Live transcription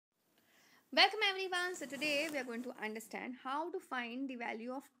Welcome everyone. So today we are going to understand how to find the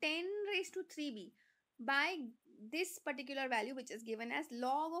value of 10 raised to 3b by this particular value which is given as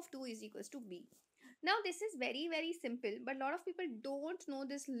log of 2 is equals to b. Now this is very simple, but a lot of people don't know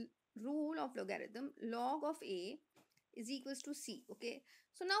this rule of logarithm. Log of a is equals to c. Okay,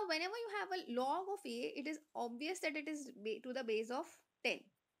 so now whenever you have a log of a, it is obvious that it is to the base of 10.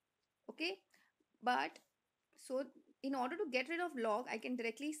 Okay, but so in order to get rid of log, I can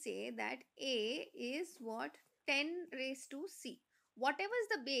directly say that a is what? 10 raised to c. Whatever is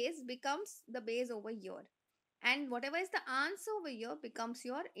the base becomes the base over here, and whatever is the answer over here becomes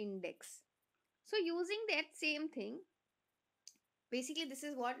your index. So using that same thing, basically this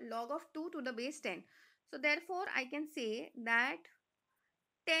is what? Log of 2 to the base 10. So therefore I can say that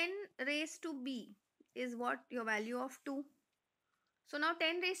 10 raised to b is what? Your value of 2. So now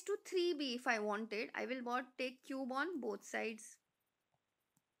 10 raised to 3b, if I wanted, I will what? Take cube on both sides.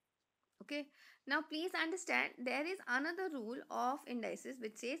 Okay, now please understand there is another rule of indices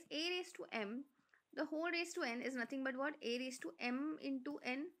which says a raised to m, the whole raised to n is nothing but what? A raised to m into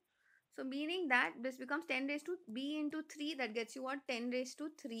n. So meaning that this becomes 10 raised to b into 3, that gets you what? 10 raised to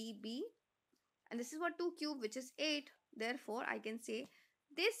 3b, and this is what 2 cube, which is 8. Therefore I can say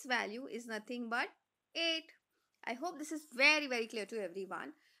this value is nothing but 8. I hope this is very clear to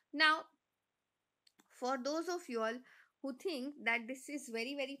everyone. Now for those of you all who think that this is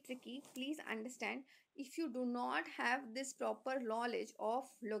very tricky, please understand, if you do not have this proper knowledge of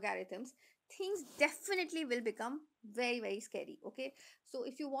logarithms, things definitely will become very scary. Okay, so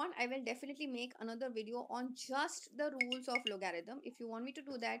if you want, I will definitely make another video on just the rules of logarithm. If you want me to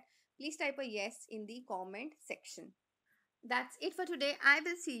do that, please type a yes in the comment section. That's it for today. I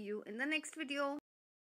will see you in the next video.